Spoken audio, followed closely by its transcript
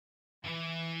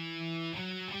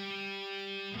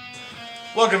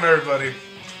Welcome everybody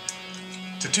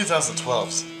to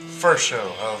 2012's first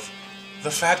show of the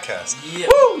FATcast. Yeah.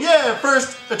 Woo! Yeah,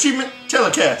 first achievement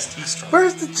telecast.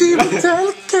 First achievement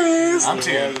telecast. I'm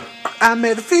Tim. I'm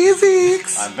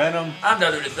Metaphysics. I'm Venom. I'm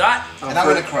not doing that. And I'm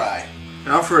gonna cry.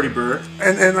 And I'm Freddie Burr.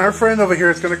 And our friend over here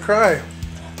is gonna cry.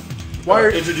 Why are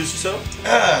Introduce yourself.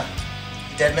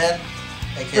 Dead Man,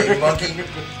 aka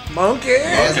Munkey. Monkey?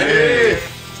 Hey.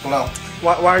 What's going on?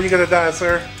 Why are you gonna die,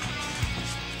 sir?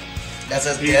 That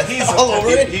says death all over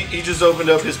it. He just opened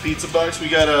up his pizza box. We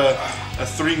got a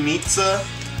 3 pizza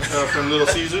from Little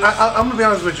Caesars. I'm gonna be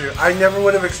honest with you. I never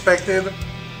would have expected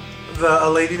a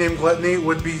Lady Named Gluttony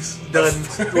would be done.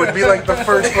 Would be like the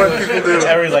first one people do.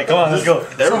 Everybody's like, come on, let's go.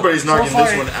 Everybody's knocking far-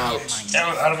 this one out.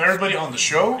 Out of everybody on the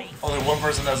show, only one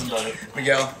person hasn't done it.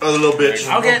 Miguel. Oh, the little bitch.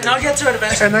 I'll get to it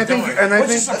eventually. And I think, Which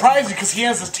is surprising because he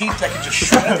has his teeth that can just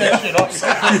shred that shit up.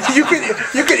 you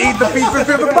can eat the pizza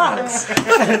through the box,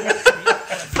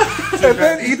 and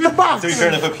then eat the box. To be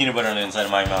fair, they put peanut butter on the inside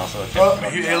of my mouth, so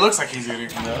It looks like he's eating.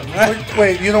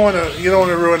 Wait, you don't want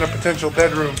to ruin a potential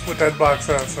bedroom with that box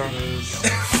out. So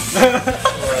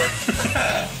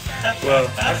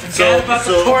Forget about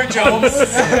the poor jokes.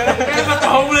 Forget about the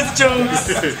homeless jokes.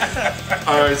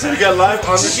 Alright, so we got live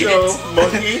on the show,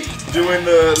 Munkey doing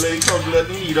the Lady Named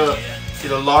Gluttony. Eat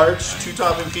a large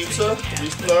 2-topping pizza, at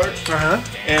least large.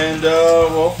 And,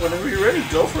 well, whenever you're ready,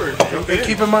 go for it. Jump in.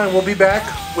 keep in mind, we'll be back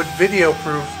with video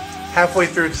proof halfway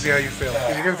through to see how you feel.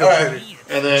 'Cause you're gonna feel shitty.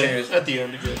 And then at the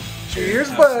end again.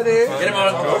 Cheers, buddy. Get him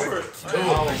on. Go for it. Are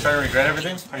you starting to regret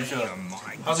everything? How you feeling?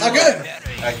 Not good.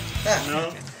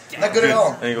 No? Not good at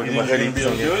all. I need to go get You my think hoodie. you're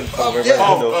gonna be able to do it? Cover Yeah.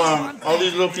 my window. All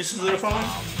these little pieces that are falling?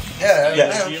 Yeah.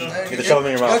 Yes. Yeah. Get the shovel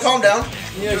in your mouth. You gotta calm down.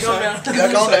 Yeah, go down. You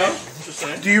gotta calm down. Just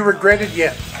saying. Do you regret it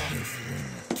yet?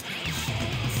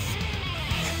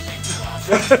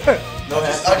 I'll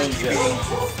just keep eating.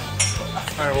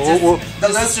 All right, we'll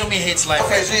Let's assume he hates life.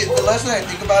 Okay, see, the less I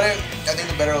think about it, I think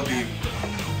the better it'll be.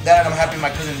 That I'm happy my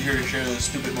cousin's here to share this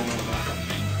stupid moment with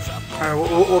me. all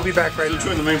right, we'll be back right He's now.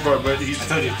 doing the main part, but he's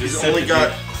told you, he's just only sip it,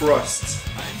 got crusts.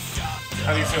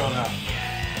 How do you feel now?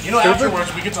 You know,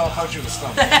 afterwards we get to all punch you in the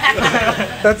stomach.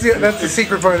 That's the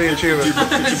secret part of the achievement.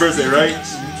 It's your birthday, right?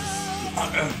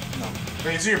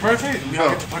 Wait, is it your birthday? We No. all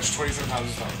get to punch 27 times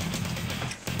a stomach.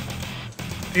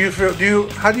 Do you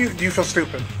feel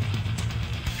stupid?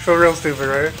 You feel real stupid,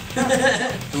 right?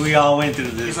 We all went through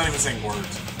He's this. not even saying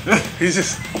words. He's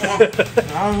just.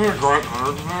 I'm gonna grunt.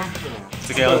 It's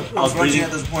okay, I was breathing.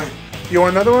 At this point. You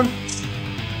want another one?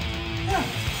 Yeah.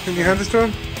 Can you hand this to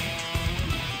him?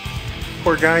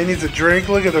 Poor guy, he needs a drink.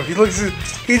 Look at him.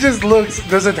 He just looks.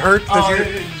 Does it hurt? How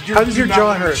does your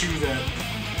jaw hurt? Chew that.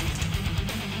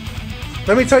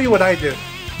 Let me tell you what I did.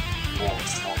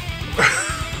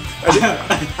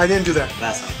 I didn't do that.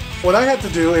 Last time. What I had to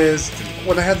do is,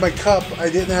 when I had my cup, I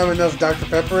didn't have enough Dr.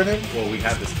 Pepper in it. Well, we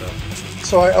have this stuff.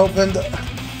 So I opened.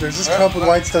 There's this cup with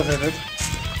white stuff in it.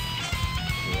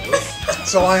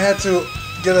 So I had to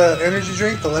get an energy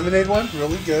drink, the lemonade one,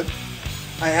 really good.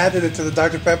 I added it to the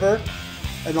Dr. Pepper,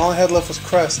 and all I had left was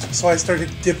crust. So I started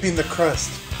dipping the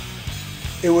crust.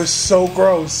 It was so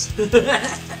gross.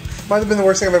 Might have been the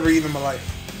worst thing I've ever eaten in my life.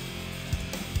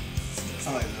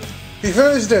 He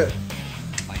finished it.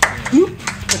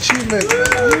 Achievement.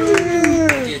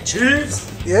 Yeah. Yeah, cheers.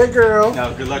 Yeah, girl.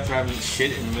 Now, good luck driving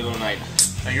shit in the middle of the night.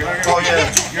 Hey, you're not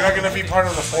gonna be part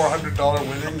of the $400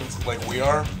 winning like we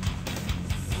are.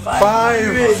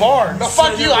 5. Far. No,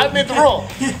 fuck you. I made the rule.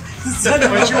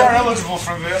 But you are eligible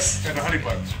for this and a honey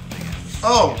bunch.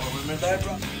 Oh,